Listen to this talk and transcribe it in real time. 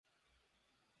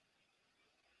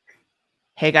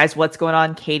Hey guys, what's going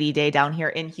on? Katie Day down here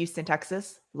in Houston,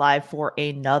 Texas, live for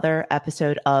another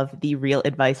episode of the Real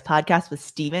Advice Podcast with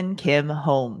Stephen Kim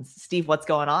Holmes. Steve, what's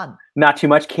going on? Not too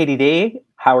much, Katie Day.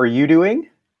 How are you doing?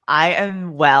 I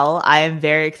am well. I am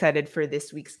very excited for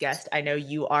this week's guest. I know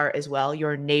you are as well,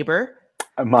 your neighbor.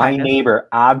 My neighbor,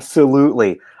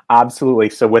 absolutely.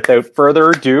 So without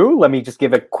further ado, let me just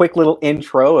give a quick little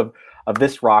intro of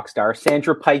this rock star.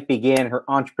 Sandra Pike began her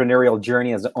entrepreneurial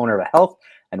journey as the owner of a health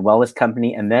and wellness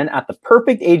company, and then at the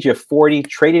perfect age of 40,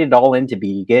 traded it all in to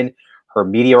begin her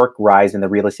meteoric rise in the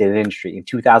real estate industry. In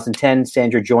 2010,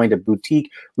 Sandra joined a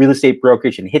boutique real estate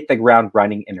brokerage and hit the ground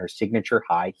running in her signature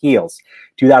high heels.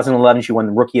 2011, she won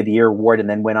the Rookie of the Year award and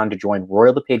then went on to join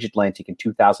Royal LePage Atlantic in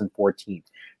 2014.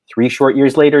 3 short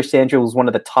years later, Sandra was one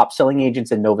of the top-selling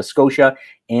agents in Nova Scotia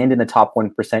and in the top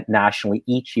 1% nationally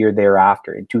each year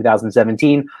thereafter. In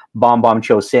 2017, BombBomb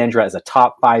chose Sandra as a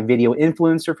top 5 video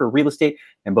influencer for real estate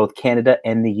in both Canada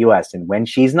and the US. And when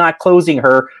she's not closing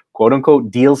her quote-unquote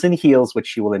deals in heels, which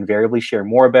she will invariably share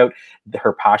more about,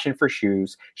 her passion for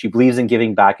shoes, she believes in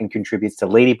giving back and contributes to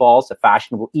Lady Balls, a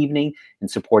fashionable evening in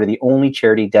support of the only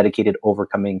charity dedicated to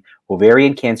overcoming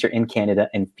ovarian cancer in Canada,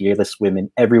 and Fearless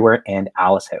Women Everywhere and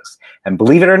Alice House. And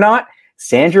believe it or not,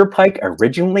 Sandra Pike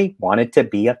originally wanted to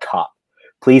be a cop.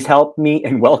 Please help me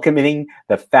in welcoming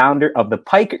the founder of the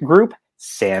Pike Group,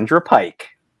 Sandra Pike.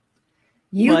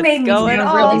 You made me sound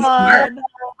really smart.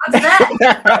 What's that?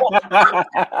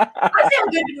 That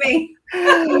sounds good to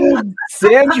me.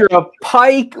 Sandra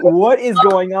Pike, what is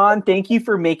going on? Thank you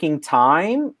for making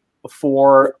time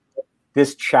for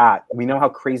this chat. We know how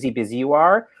crazy busy you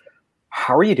are.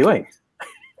 How are you doing?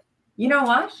 You know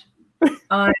what?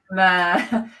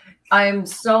 I'm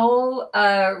so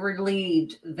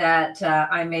relieved that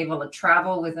I'm able to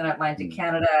travel within Atlantic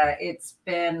Canada. It's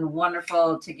been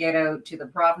wonderful to get out to the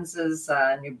provinces,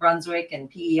 New Brunswick and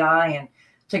PEI, and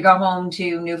to go home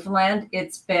to Newfoundland.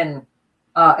 It's been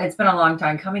a long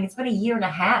time coming. It's been a year and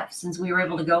a half since we were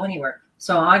able to go anywhere.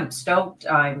 So I'm stoked.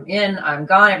 I'm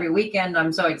gone every weekend.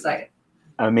 I'm so excited.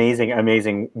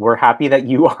 Amazing. We're happy that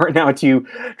you are now to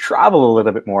travel a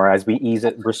little bit more as we ease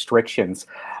restrictions.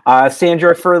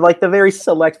 Sandra, for like the very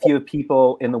select few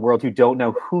people in the world who don't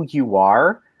know who you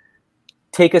are,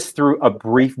 take us through a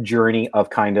brief journey of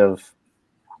kind of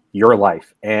your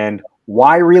life and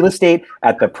why real estate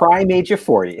at the prime age of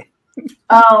 40.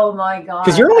 Oh my God.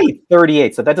 Because you're only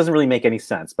 38, so that doesn't really make any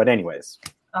sense. But anyways.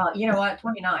 You know what?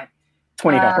 29.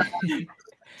 29.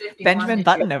 Benjamin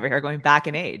Button over here going back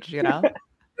in age, you know?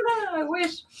 I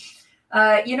wish.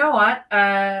 You know what?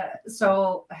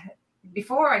 So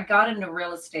before I got into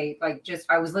real estate,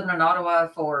 I was living in Ottawa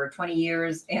for 20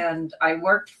 years, and I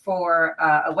worked for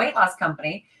a weight loss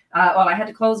company. I had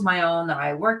to close my own.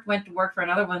 I went to work for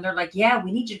another one. They're like, yeah,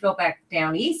 we need you to go back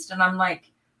down east. And I'm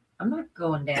like, I'm not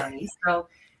going down east. So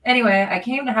anyway, I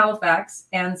came to Halifax,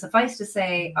 and suffice to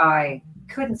say, I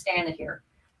couldn't stand it here.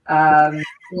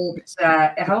 Halifax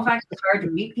was hard to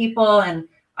meet people, and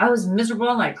I was miserable,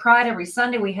 and I cried every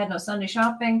Sunday. We had no Sunday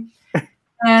shopping.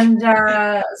 And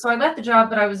so I left the job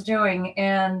that I was doing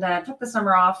and took the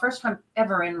summer off, first time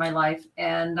ever in my life.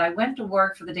 And I went to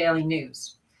work for the Daily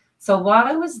News. So while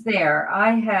I was there,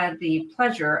 I had the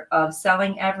pleasure of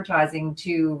selling advertising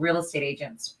to real estate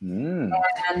agents. And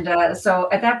so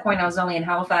at that point, I was only in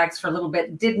Halifax for a little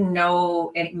bit, didn't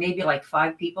know maybe like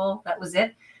 5 people. That was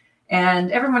it.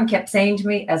 And everyone kept saying to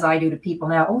me, as I do to people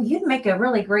now, oh, you'd make a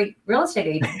really great real estate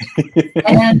agent.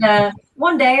 And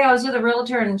one day I was with a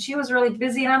realtor and she was really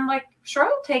busy. And I'm like, sure,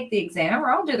 I'll take the exam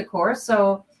or I'll do the course.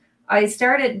 So I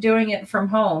started doing it from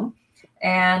home.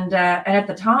 And at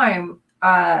the time,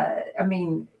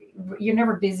 you're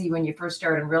never busy when you first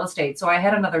start in real estate. So I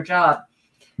had another job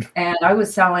and I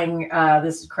was selling,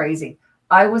 this is crazy.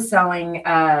 I was selling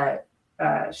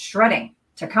shredding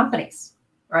to companies,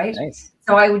 right? Nice.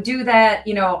 So I would do that,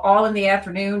 all in the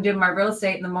afternoon, did my real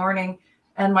estate in the morning.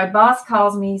 And my boss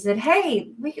calls me. He said, hey,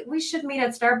 we should meet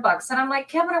at Starbucks. And I'm like,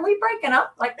 Kevin, are we breaking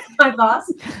up? Like my boss?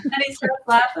 And he starts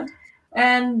laughing.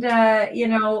 And,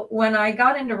 when I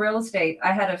got into real estate,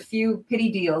 I had a few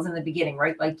pity deals in the beginning,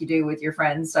 right? Like you do with your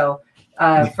friends. So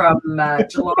from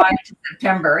July to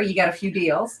September, you got a few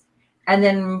deals. And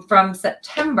then from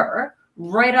September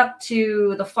right up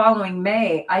to the following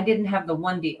May, I didn't have the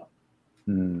one deal.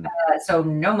 So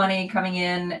no money coming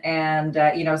in and,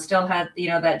 still had,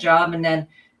 that job. And then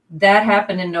that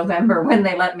happened in November when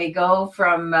they let me go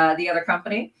from the other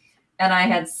company. And I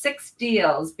had 6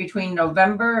 deals between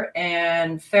November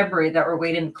and February that were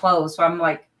waiting to close. So I'm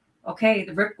like, okay,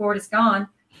 the ripcord is gone.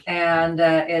 And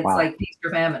it's like feast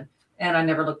or famine. And I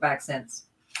never looked back since.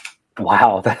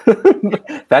 Wow,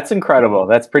 that's incredible.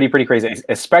 That's pretty crazy,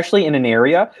 especially in an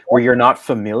area where you're not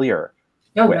familiar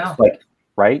with. No. Like,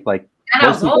 right? Like, And I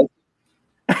was old.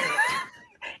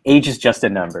 age is just a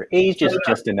number. Age is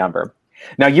just a number.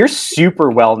 Now, you're super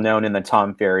well known in the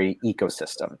Tom Ferry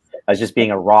ecosystem as just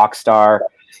being a rock star,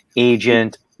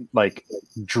 agent, like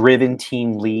driven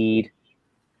team lead.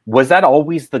 Was that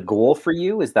always the goal for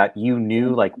you? Is that you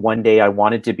knew like one day I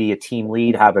wanted to be a team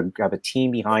lead, have a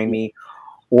team behind me?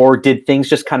 Or did things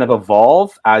just kind of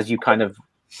evolve as you kind of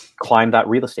climbed that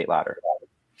real estate ladder?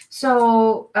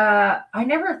 So I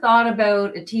never thought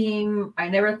about a team. I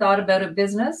never thought about a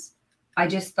business. I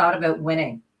just thought about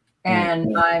winning.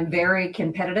 And I'm very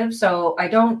competitive. So I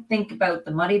don't think about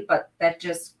the money, but that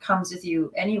just comes with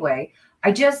you anyway.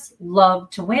 I just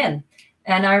love to win.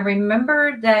 And I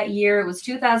remember that year, it was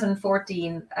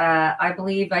 2014. I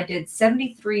believe I did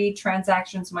 73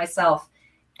 transactions myself,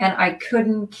 and I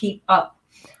couldn't keep up.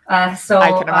 So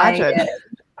I can imagine. It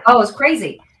was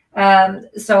crazy.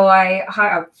 So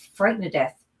I frightened to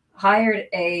death, hired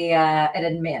an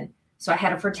admin. So I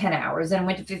had her for 10 hours, then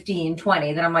went to 15,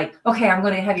 20. Then I'm like, okay, I'm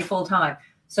going to have you full time.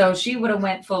 So she would have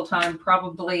went full time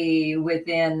probably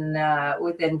within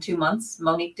 2 months.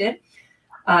 Monique did.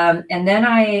 And then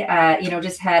I,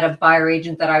 just had a buyer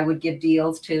agent that I would give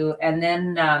deals to. And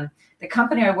then the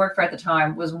company I worked for at the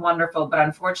time was wonderful, but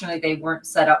unfortunately they weren't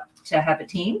set up to have a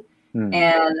team.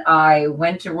 And I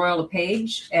went to Royal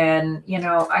LePage, and,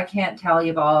 I can't tell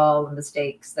you of all the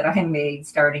mistakes that I made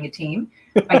starting a team.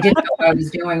 I didn't know what I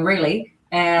was doing really.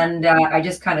 And I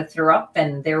just kind of threw up,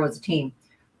 and there was a team.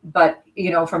 But,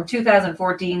 from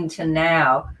 2014 to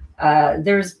now,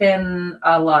 there's been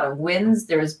a lot of wins.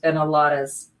 There's been a lot of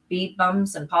speed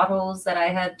bumps and potholes that I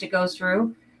had to go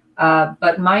through.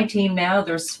 But my team now,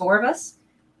 there's 4 of us.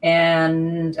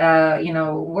 And,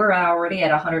 we're already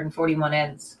at 141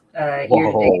 ends year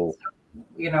to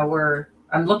date. So,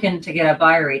 I'm looking to get a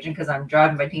buyer agent because I'm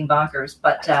driving my team bonkers.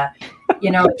 But,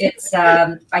 it's,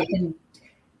 I can,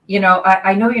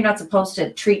 I know you're not supposed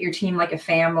to treat your team like a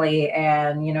family,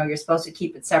 and, you're supposed to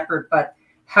keep it separate, but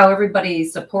how everybody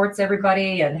supports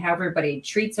everybody and how everybody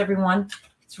treats everyone,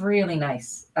 it's really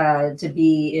nice to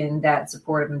be in that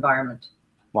supportive environment.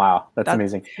 Wow, that's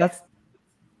amazing. That's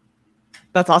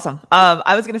awesome.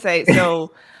 I was going to say,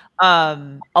 so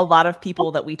a lot of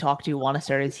people that we talk to want to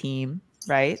start a team,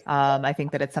 right? I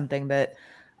think that it's something that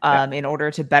in order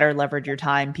to better leverage your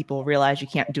time, people realize you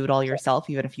can't do it all yourself,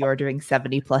 even if you are doing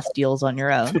 70 plus deals on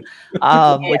your own,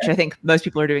 which I think most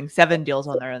people are doing 7 deals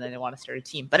on their own, and they want to start a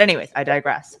team. But anyways, I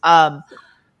digress.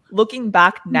 Looking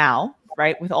back now,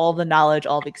 right, with all the knowledge,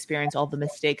 all the experience, all the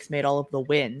mistakes made, all of the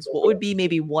wins, what would be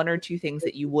maybe 1 or 2 things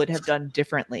that you would have done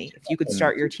differently if you could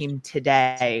start your team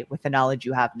today with the knowledge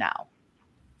you have now?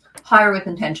 Hire with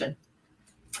intention.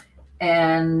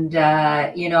 And,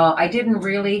 I didn't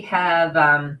really have,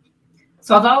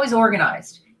 so I've always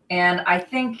organized. And I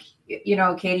think,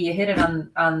 Katie, you hit it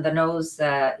on the nose,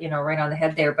 right on the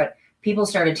head there. But people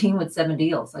start a team with 7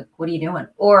 deals. Like, what are you doing?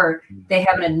 Or they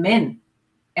have an admin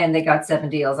and they got 7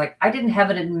 deals. Like, I didn't have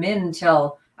an admin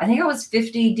until I think I was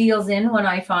 50 deals in when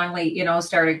I finally,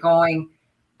 started going.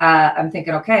 I'm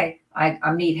thinking, okay, I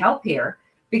need help here.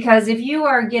 Because if you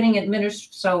are getting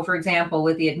administered, so for example,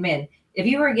 with the admin, if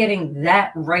you are getting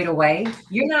that right away,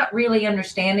 you're not really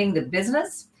understanding the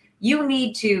business. You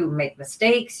need to make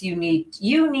mistakes. You need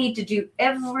to do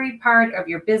every part of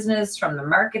your business, from the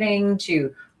marketing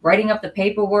to writing up the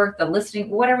paperwork, the listing,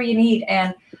 whatever you need.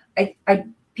 And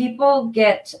people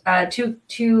get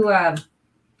too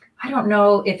I don't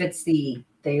know if it's the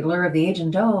allure of the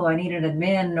agent. Oh, I need an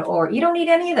admin, or you don't need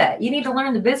any of that. You need to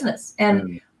learn the business.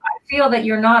 And I feel that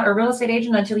you're not a real estate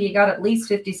agent until you got at least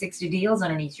 50, 60 deals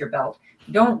underneath your belt.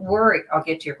 Don't worry. I'll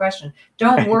get to your question.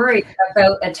 Don't worry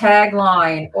about a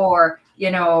tagline or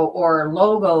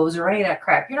logos or any of that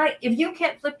crap. If you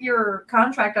can't flip your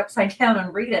contract upside down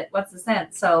and read it, what's the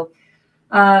sense? So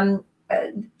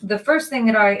the first thing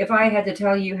that if I had to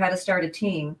tell you how to start a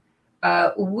team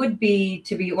would be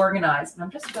to be organized. And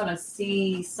I'm just going to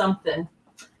see something.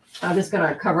 I'm just going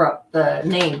to cover up the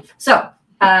name. So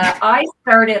I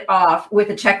started off with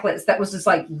a checklist that was just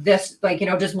like this,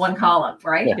 just 1 column,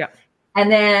 right? Yeah. And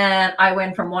then I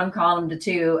went from 1 column to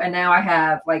 2. And now I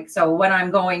have so when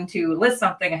I'm going to list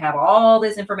something, I have all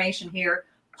this information here.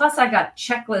 Plus I got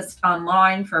checklists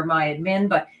online for my admin.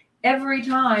 But every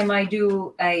time I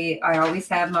do I always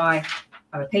have I'm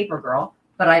a paper girl,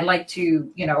 but I like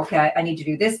to, okay, I need to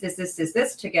do this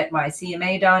to get my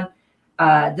CMA done.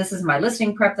 This is my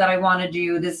listing prep that I want to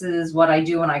do. This is what I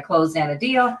do when I close down a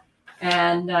deal.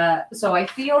 And so I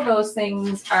feel those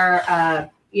things are,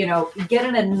 get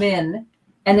an admin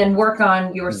and then work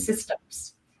on your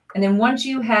systems. And then once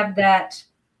you have that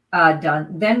done,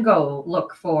 then go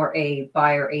look for a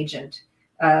buyer agent.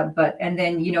 And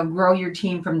then, grow your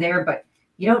team from there. But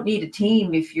you don't need a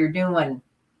team if you're doing,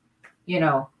 you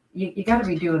got to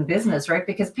be doing business, right?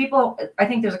 Because I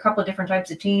think there's a couple of different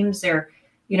types of teams.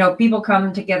 People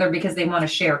come together because they want to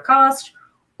share cost,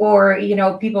 or,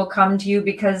 people come to you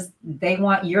because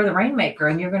you're the rainmaker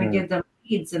and you're going to give them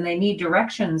leads and they need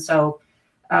direction. So,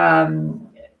 I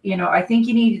think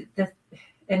you need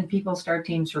and people start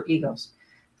teams for egos.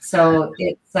 So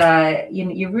it's,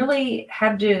 you really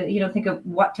have to, think of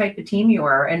what type of team you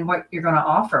are and what you're going to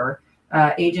offer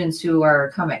agents who are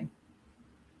coming.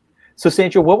 So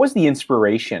Sandra, what was the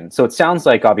inspiration? So it sounds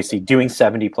like obviously doing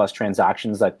 70 plus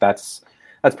transactions, that's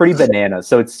pretty bananas.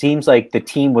 So it seems like the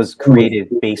team was created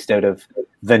based out of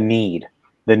the need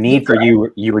for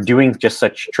you. You were doing just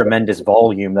such tremendous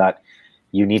volume that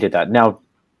you needed that. Now,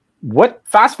 let's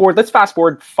fast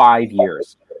forward 5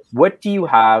 years. What do you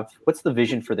have? What's the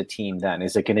vision for the team then?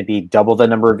 Is it going to be double the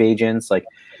number of agents? Like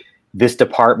this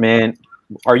department?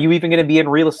 Are you even going to be in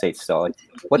real estate still? Like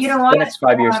what's the next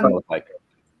 5 years going to look like?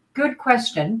 Good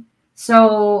question.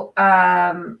 So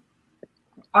I'm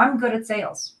good at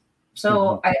sales.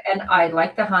 So I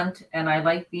like the hunt and I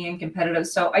like being competitive.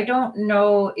 So I don't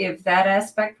know if that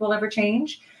aspect will ever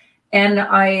change. And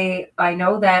I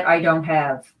know that I don't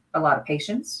have a lot of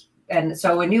patience. And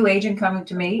so a new agent coming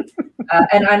to me,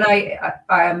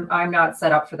 I'm not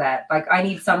set up for that. Like I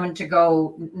need someone to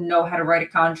go know how to write a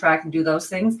contract and do those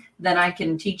things. Then I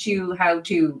can teach you how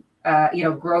to,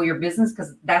 grow your business,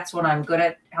 because that's what I'm good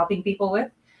at helping people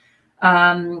with.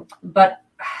 But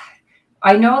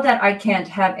I know that I can't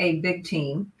have a big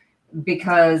team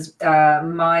because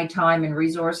my time and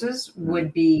resources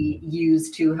would be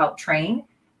used to help train.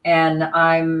 And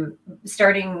I'm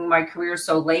starting my career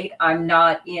so late, I'm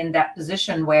not in that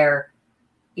position where,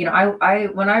 when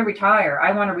I retire,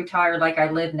 I want to retire like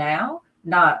I live now,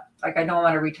 not like I don't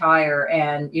want to retire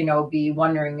and, be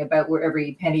wondering about where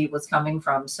every penny was coming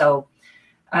from. So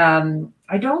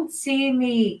I don't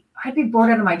see I'd be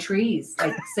bored out of my trees,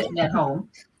 like sitting at home.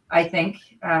 I think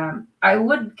I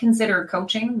would consider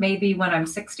coaching maybe when I'm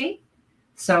 60.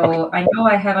 So I know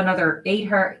I have another 8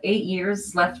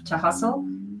 years left to hustle.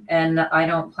 And I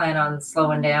don't plan on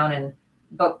slowing down.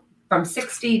 But from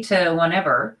 60 to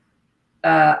whenever,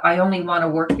 I only want to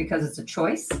work because it's a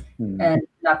choice and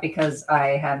not because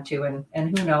I have to.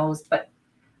 And who knows? But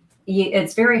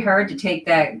it's very hard to take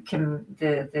that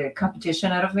the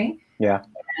competition out of me. Yeah.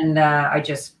 And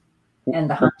and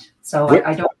the hunt. So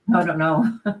I don't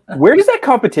know. Where does that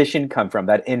competition come from?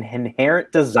 That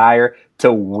inherent desire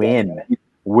to win?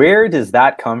 Where does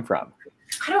that come from?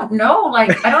 I don't know.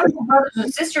 Like, I don't have brothers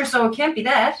and sisters, so it can't be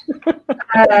that.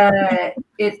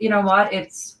 You know what?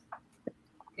 It's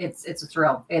a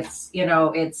thrill. I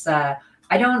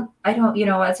don't,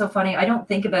 it's so funny. I don't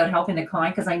think about helping the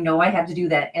client because I know I have to do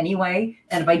that anyway.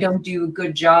 And if I don't do a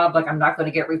good job, like I'm not going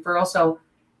to get referrals. So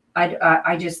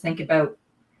I just think about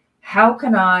how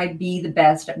can I be the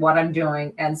best at what I'm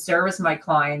doing and service my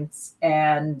clients,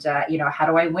 and how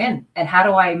do I win and how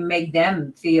do I make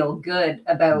them feel good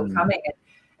about coming in?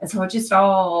 And so it just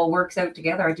all works out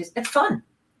together. It's fun.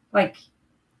 Like,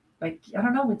 I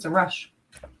don't know. It's a rush.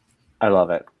 I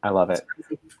love it.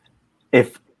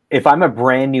 If I'm a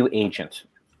brand new agent,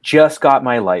 just got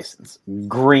my license,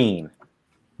 green,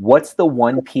 what's the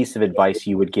one piece of advice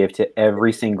you would give to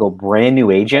every single brand new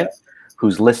agent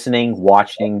who's listening,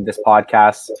 watching this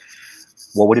podcast?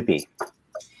 What would it be?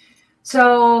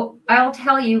 So I'll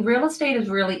tell you, real estate is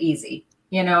really easy.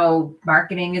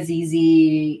 Marketing is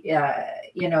easy.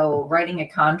 Writing a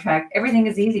contract, everything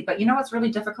is easy. But what's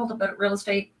really difficult about real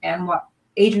estate and what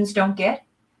agents don't get?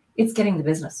 It's getting the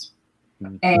business.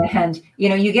 And,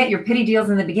 you get your pity deals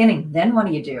in the beginning. Then what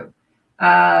do you do?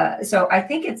 So I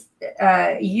think it's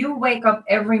you wake up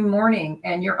every morning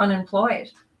and you're unemployed.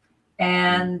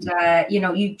 And,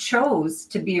 you chose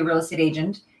to be a real estate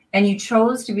agent and you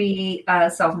chose to be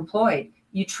self-employed.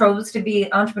 You chose to be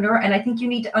an entrepreneur. And I think you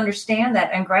need to understand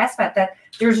that and grasp that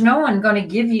there's no one going to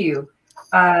give you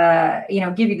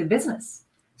the business.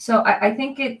 So I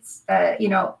think it's,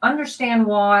 understand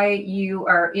why you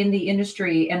are in the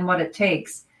industry and what it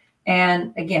takes.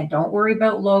 And again, don't worry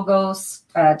about logos,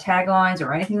 taglines,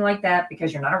 or anything like that,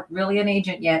 because you're not really an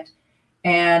agent yet.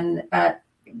 And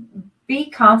be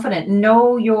confident.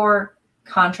 Know your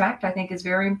contract, I think, is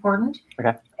very important.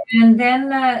 Okay. And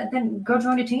then go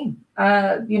join a team.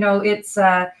 It's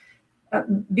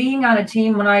being on a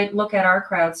team. When I look at our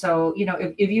crowd, so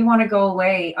if you want to go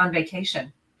away on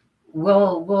vacation,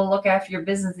 we'll look after your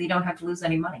business. You don't have to lose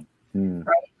any money, right?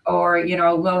 or, you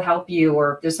know, we'll help you,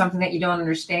 or if there's something that you don't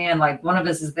understand, like one of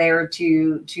us is there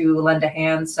to lend a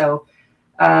hand. So,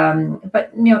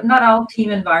 but you know, not all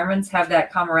team environments have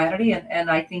that camaraderie,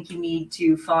 and I think you need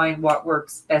to find what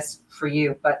works best for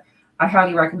you. But I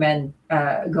highly recommend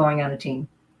going on a team.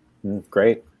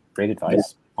 Great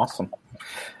advice. Awesome.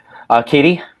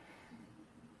 Katie?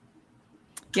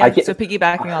 Yeah, so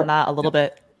piggybacking on that a little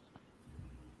bit.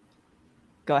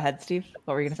 Go ahead, Steve.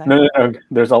 What were you going to say? No.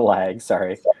 There's a lag.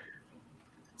 Sorry.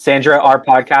 Sandra, our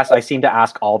podcast, I seem to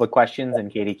ask all the questions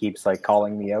and Katie keeps like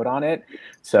calling me out on it.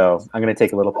 So I'm going to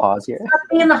take a little pause here. Stop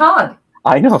being the hog.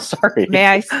 I know. Sorry. May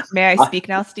I speak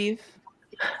now, Steve?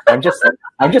 I'm just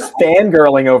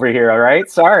fangirling over here. All right.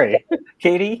 Sorry.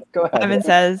 Katie, go ahead. Evan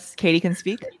says Katie can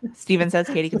speak. Steven says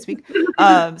Katie can speak.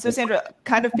 So Sandra,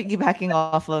 kind of piggybacking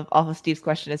off of Steve's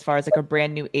question as far as like a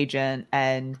brand new agent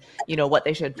and, you know, what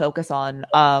they should focus on.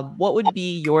 What would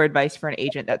be your advice for an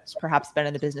agent that's perhaps been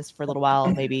in the business for a little while,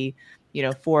 maybe, you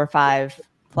know, 4 or 5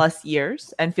 plus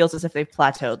years and feels as if they've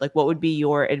plateaued? Like, what would be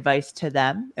your advice to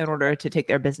them in order to take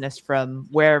their business from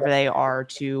wherever they are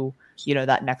to, you know,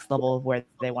 that next level of where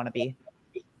they want to be?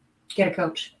 Get a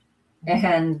coach.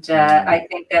 And I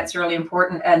think that's really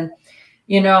important. And,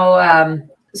 you know,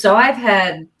 so I've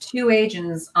had 2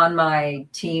 agents on my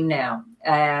team now,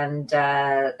 and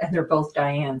they're both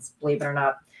Dianes, believe it or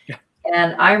not. Yeah.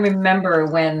 And I remember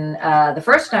when the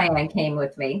first Diane came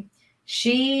with me,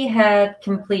 she had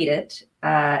completed,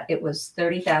 it was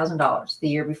 $30,000 the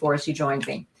year before she joined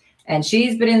me. And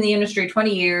she's been in the industry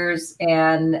 20 years.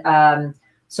 And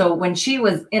so when she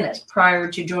was in it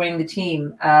prior to joining the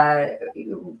team,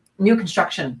 new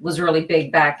construction was really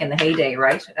big back in the heyday,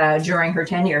 right? During her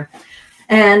tenure.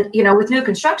 And, you know, with new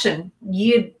construction,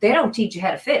 they don't teach you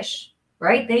how to fish,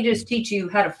 right? They just teach you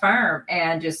how to farm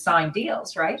and just sign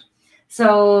deals, right?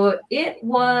 So it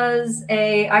was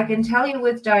I can tell you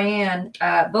with Diane,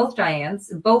 both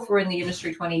Dianes, both were in the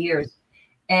industry 20 years.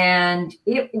 And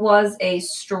it was a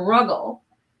struggle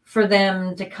for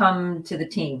them to come to the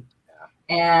team.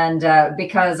 And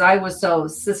because I was so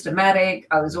systematic,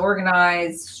 I was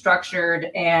organized, structured,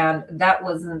 and that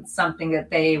wasn't something that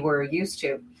they were used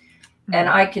to. And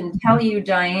I can tell you,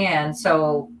 Diane,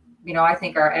 so, you know, I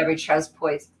think our average house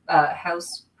price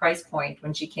point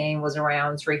when she came was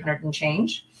around 300 and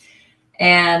change.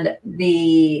 And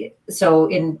so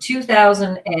in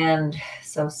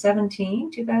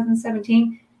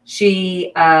 2017,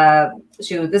 she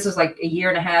this was like a year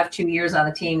and a half, 2 years on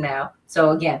the team now.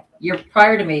 So again, year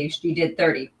prior to me, she did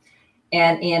 30.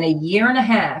 And in a year and a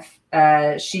half,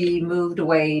 she moved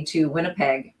away to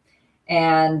Winnipeg.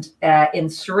 And in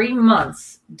 3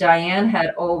 months, Diane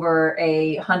had over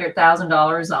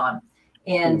 $100,000 on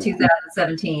in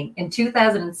 2017. In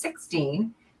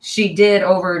 2016, she did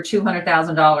over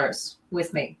 $200,000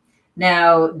 with me.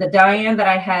 Now, the Diane that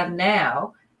I have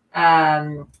now,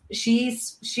 she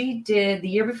did the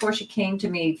year before she came to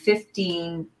me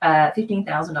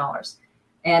 $15,000.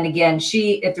 And again,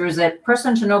 if there's a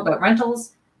person to know about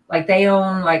rentals, like they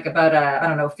own like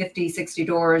about 50, 60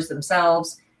 doors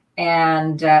themselves,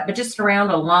 and but just around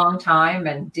a long time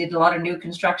and did a lot of new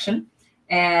construction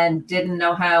and didn't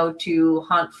know how to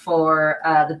hunt for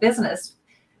the business.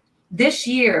 This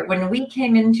year, when we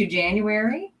came into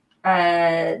January,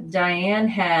 Diane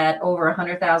had over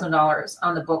 $100,000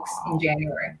 on the books in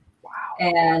January. Wow.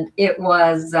 And it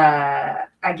was,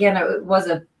 again, it was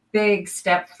a big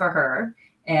step for her.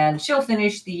 And she'll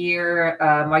finish the year.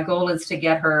 My goal is to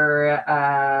get her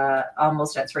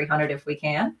almost at 300 if we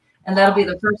can. And that'll be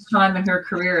the first time in her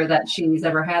career that she's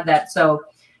ever had that. So,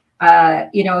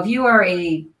 you know, if you are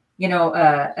an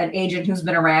agent who's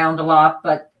been around a lot,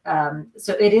 but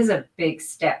so it is a big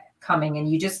step coming, and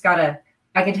you just gotta,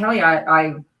 I can tell you,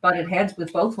 I butted heads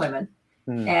with both women,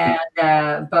 and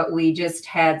but we just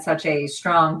had such a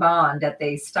strong bond that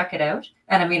they stuck it out.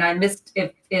 And I mean, I missed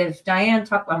if Diane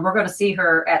Tuckland, we're going to see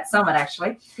her at Summit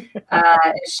actually.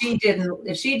 If she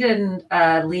didn't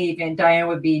leave, and Diane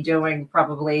would be doing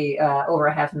probably over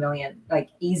 $500,000, like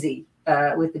easy,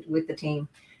 with the team.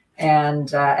 And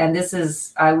this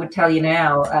is, I would tell you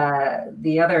now,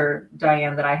 the other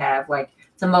Diane that I have, like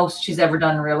the most she's ever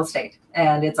done in real estate,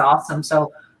 and it's awesome.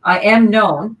 So I am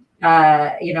known,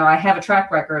 I have a track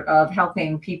record of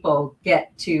helping people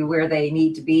get to where they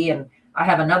need to be. And I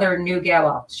have another new gal.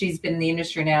 Well, she's been in the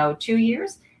industry now 2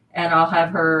 years, and I'll have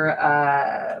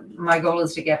her. My goal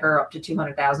is to get her up to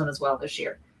 200,000 as well this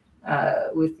year.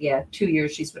 2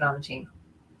 years she's been on the team.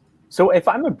 So if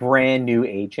I'm a brand new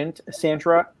agent,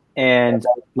 Sandra, and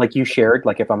like you shared,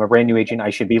 like if I'm a brand new agent, I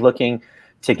should be looking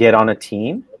to get on a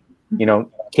team. You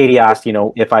know, Katie asked,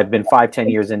 if I've been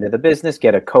 5-10 years into the business,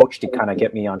 get a coach to kind of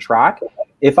get me on track.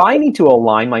 if I need to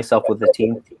align myself with a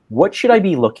team, what should I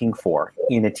be looking for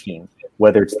in a team?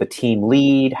 Whether it's the team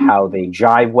lead, how they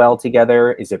jive well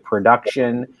together, is it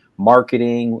production,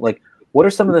 marketing? Like, what are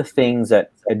some of the things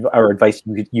that or advice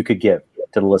you could give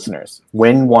to the listeners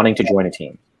when wanting to join a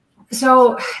team?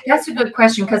 So that's a good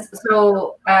question, because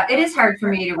it is hard for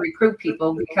me to recruit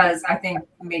people, because I think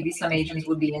maybe some agents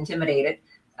would be intimidated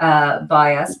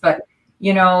by us. But,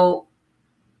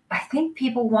 I think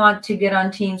people want to get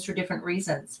on teams for different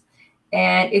reasons.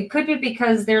 And it could be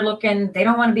because they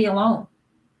don't want to be alone.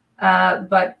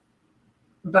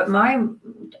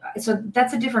 So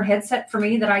that's a different headset for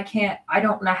me that I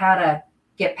don't know how to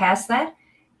get past that.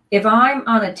 If I'm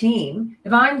on a team,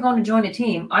 if I'm going to join a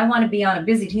team, I want to be on a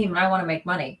busy team and I want to make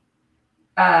money.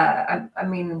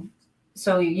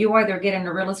 So you either get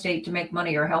into real estate to make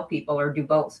money or help people, or do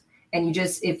both. And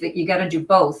if you got to do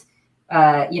both,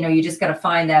 you just got to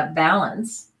find that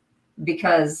balance,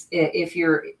 because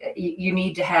you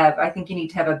need to have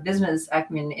a business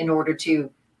acumen in order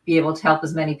to be able to help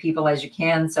as many people as you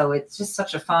can. So it's just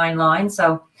such a fine line.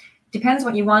 So depends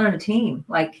what you want on a team.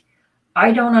 Like,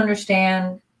 I don't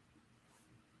understand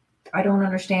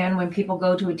when people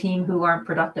go to a team who aren't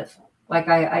productive. Like,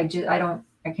 I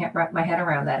can't wrap my head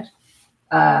around that.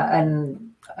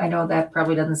 And I know that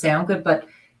probably doesn't sound good, but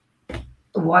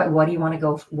what do you want to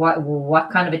go? What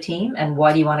kind of a team, and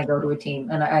why do you want to go to a team?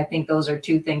 And I think those are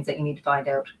two things that you need to find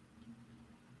out.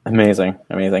 Amazing.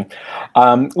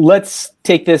 Let's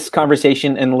take this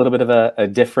conversation in a little bit of a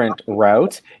different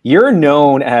route. You're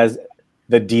known as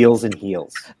the Deals and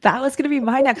Heels. That was going to be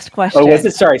my next question. Oh, was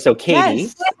it? Sorry. So Katie.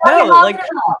 Yes. No,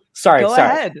 sorry. Go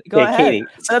ahead. Katie.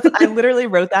 I literally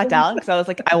wrote that down because I was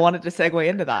like, I wanted to segue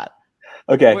into that.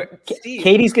 Okay.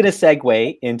 Katie's going to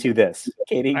segue into this.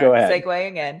 Katie, go ahead.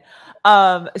 Segueing in.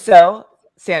 So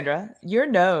Sandra, you're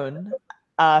known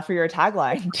for your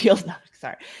tagline,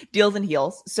 Deals and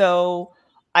Heels. So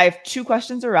I have two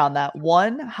questions around that.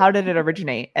 One, how did it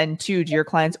originate? And two, do your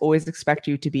clients always expect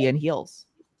you to be in heels?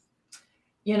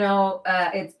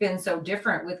 It's been so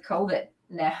different with COVID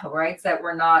now, right? So that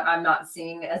I'm not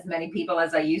seeing as many people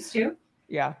as I used to.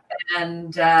 Yeah.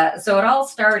 And so it all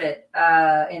started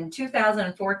in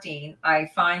 2014. I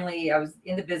was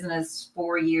in the business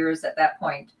 4 years at that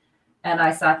point. And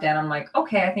I sat down, I'm like,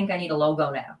 okay, I think I need a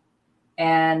logo now.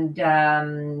 And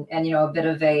a bit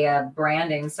of a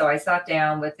branding. So I sat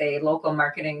down with a local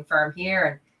marketing firm here,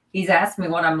 and he's asked me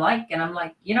what I'm like. And I'm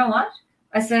like, you know what?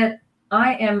 I said,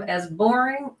 I am as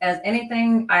boring as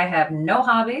anything. I have no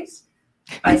hobbies.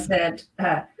 I said,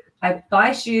 I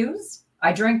buy shoes,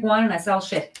 I drink wine, and I sell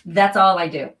shit. That's all I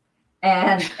do.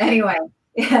 And anyway,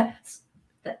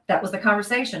 that was the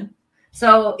conversation.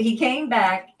 So he came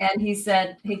back and he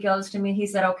goes to me, he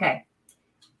said, okay.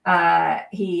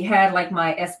 He had like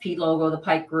my SP logo, the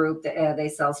Pike Group, they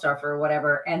sell stuff or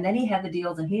whatever. And then he had the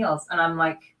Deals and Heels. And I'm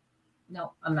like,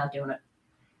 no, I'm not doing it.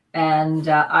 And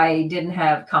I didn't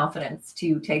have confidence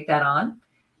to take that on.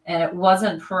 And it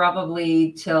wasn't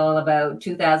probably till about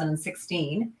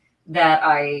 2016 that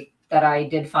I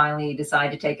did finally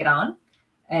decide to take it on.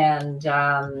 And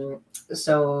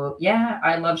so, yeah,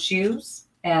 I love shoes.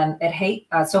 And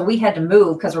so we had to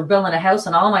move because we're building a house,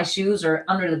 and all my shoes are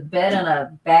under the bed in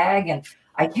a bag, and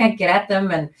I can't get at them.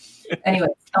 And anyway,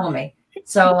 it's killing me.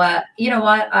 So, you know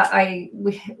what?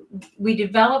 We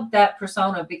developed that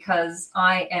persona because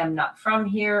I am not from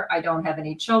here. I don't have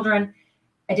any children.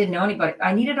 I didn't know anybody.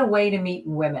 I needed a way to meet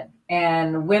women,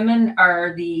 and women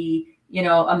are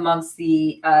amongst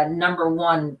the number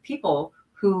one people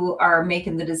who are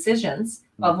making the decisions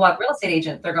of what real estate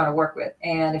agent they're going to work with.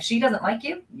 And if she doesn't like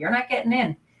you, you're not getting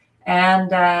in.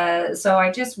 And so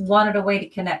I just wanted a way to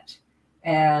connect.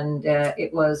 And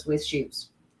it was with shoes.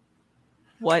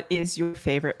 What is your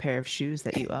favorite pair of shoes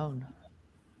that you own?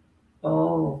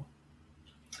 Oh.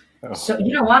 So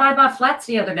you know what? I bought flats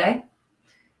the other day,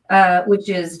 which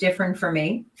is different for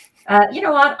me. You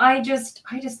know what? I just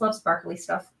love sparkly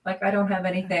stuff. Like, I don't have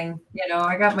anything,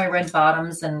 I got my red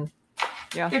bottoms, and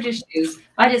yeah, they're just shoes.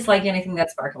 I just like anything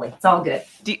that's sparkly. It's all good.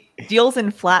 Deals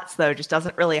and Flats, though, just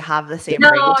doesn't really have the same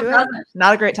ring to it.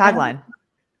 Not a great tagline.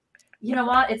 You know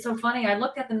what? It's so funny. I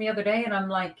looked at them the other day, and I'm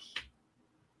like,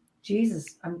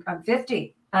 Jesus, I'm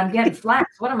 50. I'm getting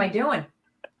flats. What am I doing?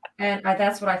 And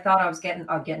that's what I thought I was getting.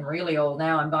 I'm getting really old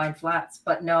now. I'm buying flats.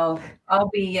 But no, I'll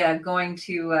be going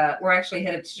to, we're actually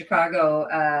headed to Chicago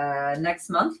next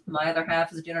month. My other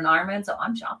half is doing an Ironman, so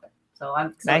I'm shopping. So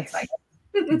I'm so excited.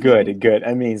 Good.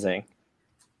 Amazing.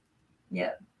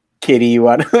 Yeah. Katie, you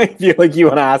want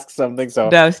to ask something? So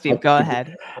no, Steve, go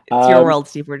ahead. It's your world,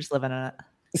 Steve. We're just living in it.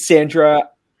 Sandra,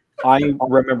 I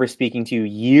remember speaking to you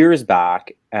years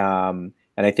back, and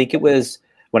I think it was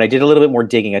when I did a little bit more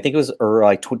digging, I think it was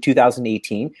like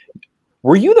 2018.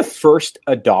 Were you the first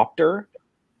adopter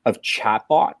of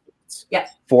chatbots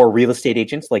for real estate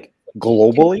agents, like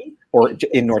globally or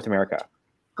in North America?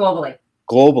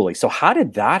 Globally. So how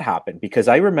did that happen? Because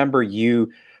I remember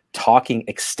you talking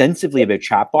extensively about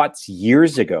chatbots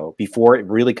years ago before it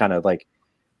really kind of like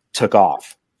took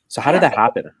off. So how did that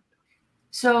happen?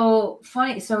 So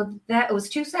funny. So that was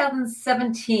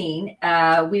 2017.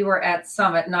 We were at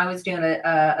Summit and I was doing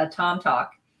a Tom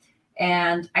Talk,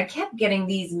 and I kept getting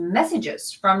these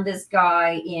messages from this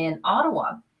guy in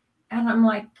Ottawa. And I'm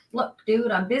like, look,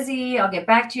 dude, I'm busy. I'll get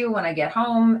back to you when I get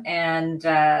home. And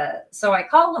so I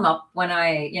called him up when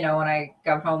I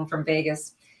got home from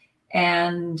Vegas.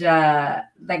 And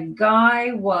the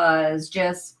guy was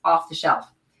just off the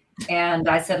shelf. And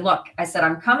I said, look,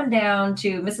 I'm coming down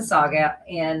to Mississauga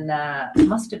in,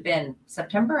 must have been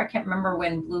September. I can't remember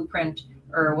when Blueprint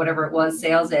or whatever it was,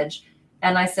 Sales Edge.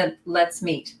 And I said, let's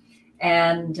meet.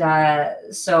 And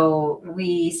so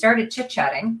we started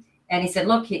chit-chatting. And he said,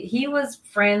 look, he was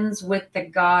friends with the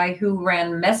guy who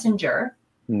ran Messenger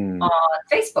on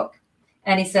Facebook.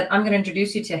 And he said, I'm going to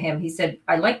introduce you to him. He said,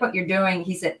 I like what you're doing.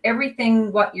 He said,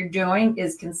 everything what you're doing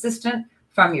is consistent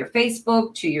from your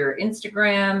Facebook to your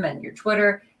Instagram and your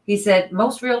Twitter. He said,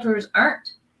 most realtors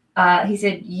aren't. He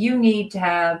said, you need to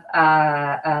have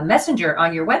a Messenger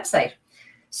on your website.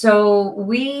 So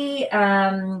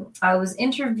I was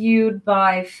interviewed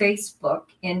by Facebook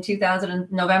in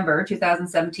November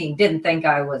 2017. Didn't think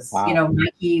I was,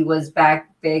 Nike was back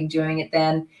big doing it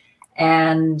then.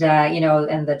 And,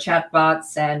 and the chat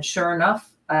bots, and sure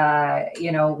enough,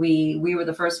 we were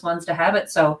the first ones to have it.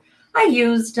 So I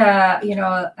used,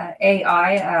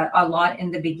 AI a lot in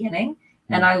the beginning.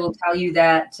 And I will tell you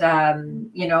that,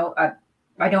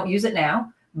 I don't use it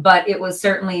now, but it was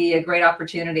certainly a great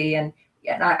opportunity. And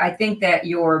I think that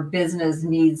your business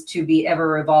needs to be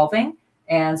ever evolving.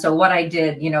 And so what I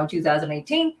did,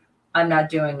 2018, I'm not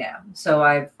doing now. So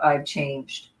I've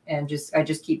changed and I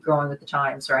just keep growing with the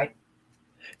times, right?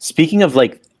 Speaking of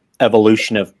like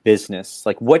evolution of business,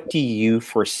 like what do you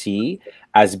foresee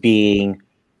as being,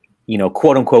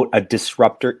 quote unquote, a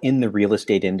disruptor in the real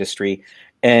estate industry?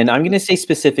 And I'm going to say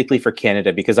specifically for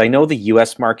Canada, because I know the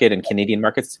US market and Canadian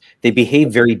markets, they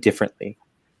behave very differently.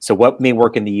 So what may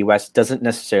work in the US doesn't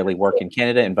necessarily work in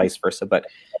Canada and vice versa. But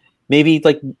maybe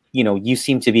you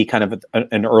seem to be kind of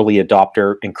an early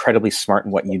adopter, incredibly smart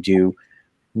in what you do.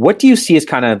 What do you see as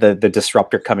kind of the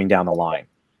disruptor coming down the line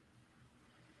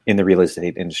in the real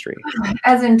estate industry?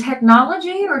 As in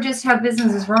technology or just how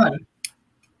businesses run?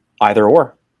 Either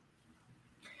or.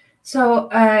 So,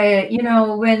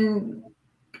 when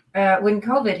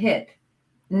COVID hit,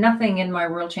 nothing in my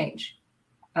world changed.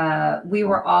 We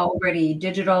were already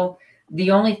digital.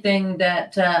 The only thing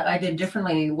that I did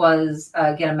differently was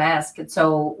get a mask. And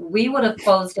so we would have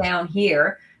closed down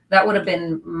here. That would have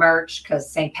been March,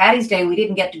 because St. Paddy's Day, we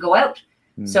didn't get to go out.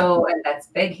 So, and that's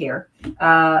big here.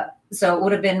 So it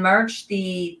would have been March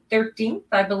the 13th,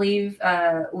 I believe,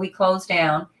 we closed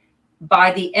down.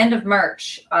 By the end of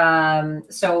March,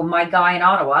 so my guy in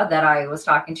Ottawa that I was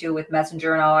talking to with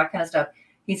Messenger and all that kind of stuff,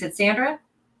 he said, Sandra,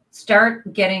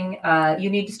 you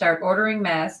need to start ordering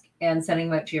masks and sending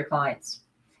them out to your clients.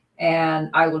 And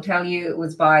I will tell you, it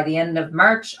was by the end of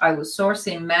March, I was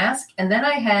sourcing masks. And then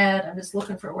I'm just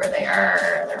looking for where they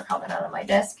are. They're coming out of my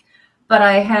desk. But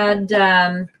I had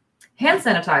hand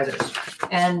sanitizers,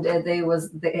 and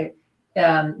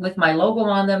with my logo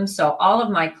on them. So all of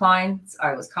my clients,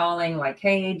 I was calling like,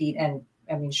 hey, and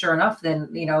I mean, sure enough, then,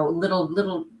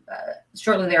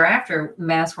 shortly thereafter,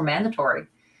 masks were mandatory.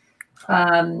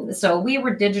 So we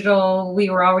were digital. We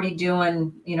were already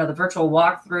doing, the virtual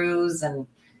walkthroughs, and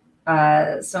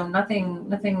so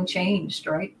nothing changed,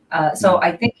 right? So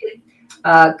I think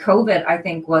COVID, I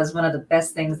think, was one of the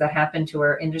best things that happened to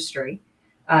our industry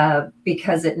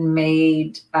because it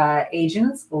made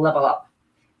agents level up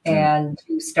and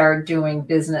to start doing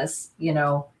business,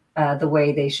 the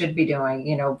way they should be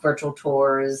doing, virtual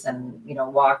tours and,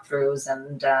 walkthroughs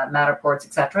and Matterports,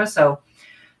 et cetera. So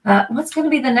what's going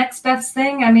to be the next best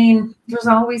thing? I mean, there's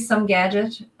always some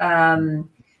gadget,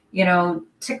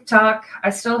 TikTok. I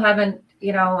still haven't,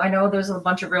 I know there's a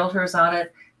bunch of realtors on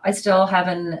it. I still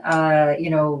haven't,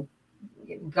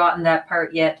 gotten that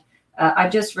part yet.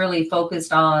 I've just really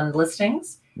focused on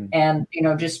listings and,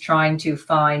 just trying to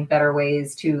find better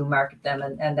ways to market them.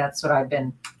 And that's what I've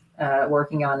been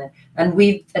working on. And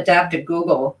we've adapted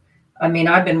Google. I mean,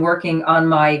 I've been working on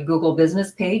my Google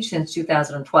business page since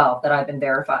 2012 that I've been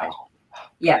verified.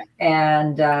 Yeah.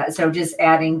 And so just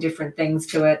adding different things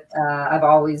to it. I've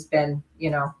always been,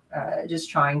 just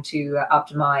trying to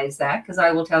optimize that, because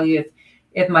I will tell you,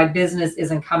 if my business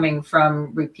isn't coming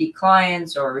from repeat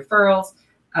clients or referrals.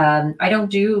 I don't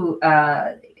do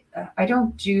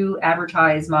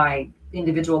advertise my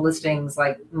individual listings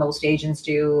like most agents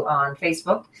do on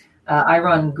Facebook. I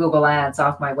run Google Ads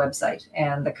off my website,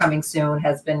 and the coming soon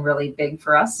has been really big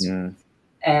for us.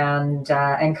 And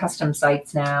custom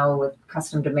sites now with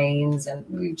custom domains, and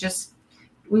we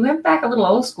went back a little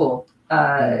old school,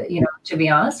 to be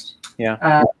honest.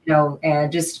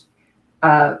 And just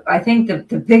I think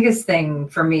the biggest thing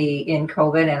for me in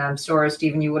COVID, and I'm sure,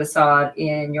 Stephen, you would have saw it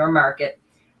in your market,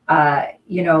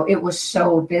 it was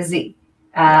so busy.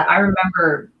 I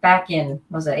remember back in,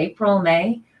 was it April,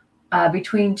 May,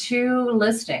 between two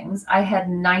listings, I had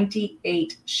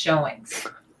 98 showings.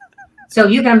 So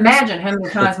you can imagine how many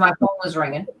times my phone was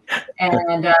ringing.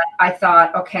 And I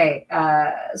thought, okay,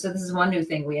 so this is one new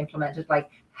thing we implemented.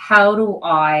 Like, how do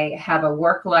I have a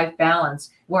work-life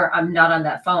balance where I'm not on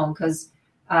that phone? Because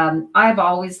I've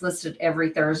always listed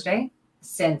every Thursday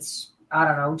since,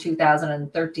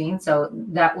 2013. So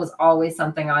that was always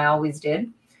something I always did.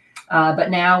 But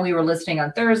now we were listing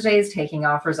on Thursdays, taking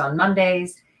offers on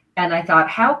Mondays. And I thought,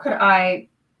 how could I,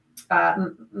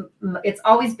 it's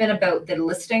always been about the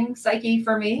listing psyche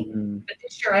for me. But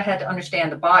this year I had to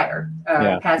understand the buyer.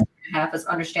 Past year and a half is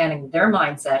understanding their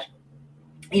mindset,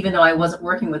 even though I wasn't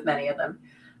working with many of them.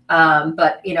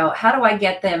 But, how do I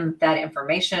get them that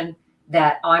information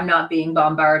that I'm not being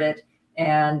bombarded?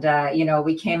 And,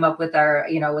 we came up with our,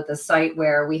 with a site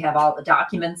where we have all the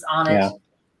documents on it.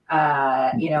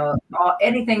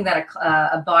 Anything that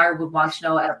a buyer would want to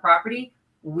know at a property,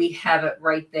 we have it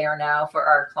right there now for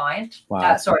our client.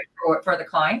 Wow. For the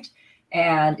client.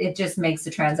 And it just makes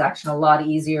the transaction a lot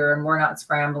easier, and we're not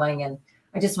scrambling. And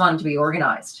I just wanted to be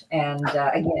organized. And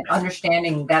again,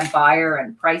 understanding that buyer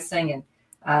and pricing. And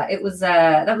that was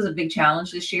a big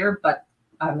challenge this year, but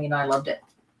I mean, I loved it.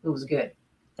 It was good.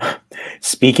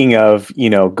 Speaking of,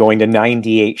 going to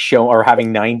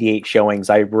having 98 showings,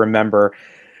 I remember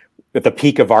at the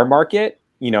peak of our market,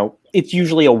 it's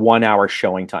usually a 1 hour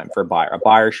showing time for a buyer. A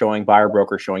buyer showing, buyer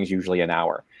broker showing is usually an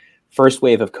hour. First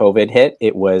wave of COVID hit,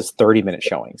 it was 30-minute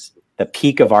showings. The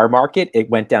peak of our market, it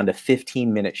went down to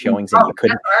 15-minute showings, and you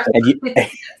couldn't.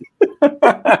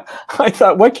 I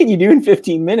thought, what can you do in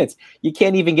 15 minutes? You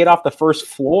can't even get off the first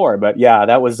floor. But yeah,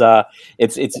 that was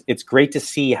it's great to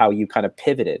see how you kind of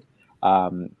pivoted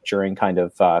during kind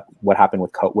of what happened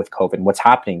with COVID, and what's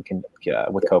happening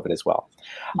with COVID as well.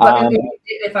 But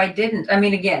if I didn't,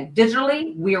 again,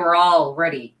 digitally, we were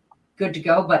already good to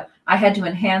go, but I had to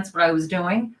enhance what I was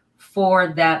doing for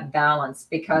that balance,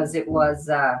 because it was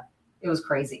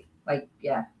crazy.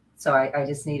 So I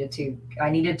just needed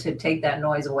to take that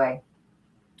noise away.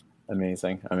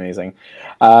 Amazing.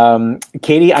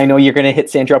 Katie, I know you're going to hit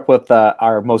Sandra up with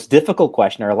our most difficult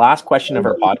question, our last question of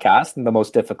our podcast, and the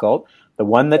most difficult, the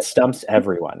one that stumps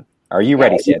everyone. Are you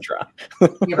ready, Sandra?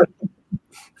 Do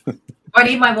I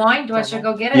need my wine? Do I should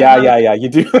go get it? Yeah, you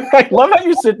do. I love how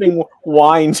you're sipping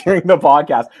wine during the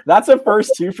podcast. That's a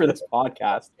first too for this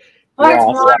podcast. Oh, it's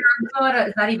water.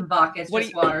 It's not even vodka. It's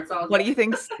just water. It's all what do you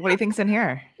think's in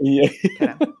here? Yeah.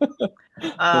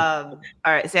 All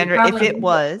right, Sandra,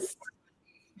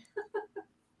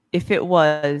 if it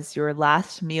was your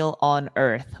last meal on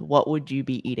earth, what would you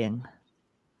be eating?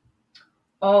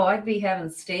 Oh, I'd be having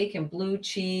steak and blue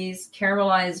cheese,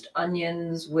 caramelized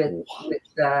onions with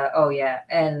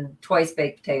and twice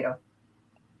baked potato.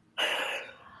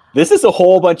 This is a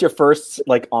whole bunch of firsts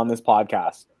on this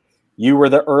podcast. You were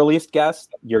the earliest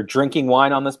guest. You're drinking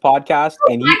wine on this podcast,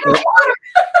 and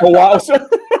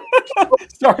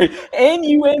sorry, and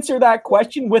you answer that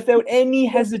question without any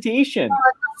hesitation.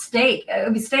 Steak. It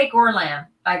would be steak or lamb,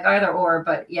 either or.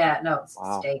 But yeah, no, it's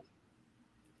steak.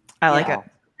 I like it.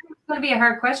 It's going to be a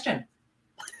hard question.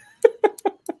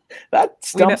 That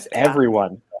stumps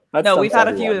everyone. We've had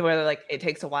a few where it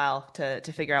takes a while to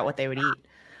figure out what they would eat.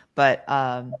 But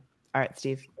all right,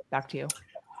 Steve, back to you.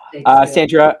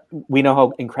 Sandra, we know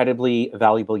how incredibly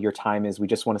valuable your time is. We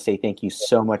just want to say thank you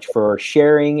so much for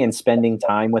sharing and spending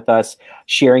time with us,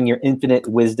 sharing your infinite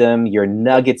wisdom, your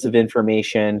nuggets of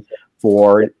information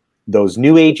for those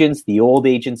new agents, the old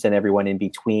agents, and everyone in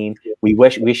between. We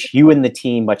wish you and the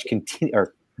team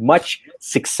much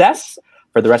success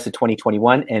for the rest of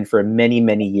 2021 and for many,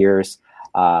 many years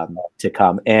to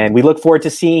come. And we look forward to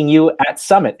seeing you at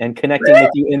Summit and connecting with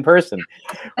you in person.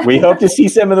 We hope to see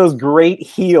some of those great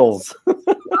heels.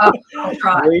 I'll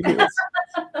try. Great heels.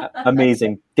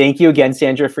 Amazing. Thank you again,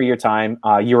 Sandra, for your time.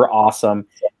 You were awesome.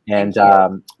 And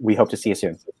we hope to see you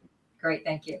soon. Great.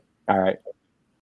 Thank you. All right.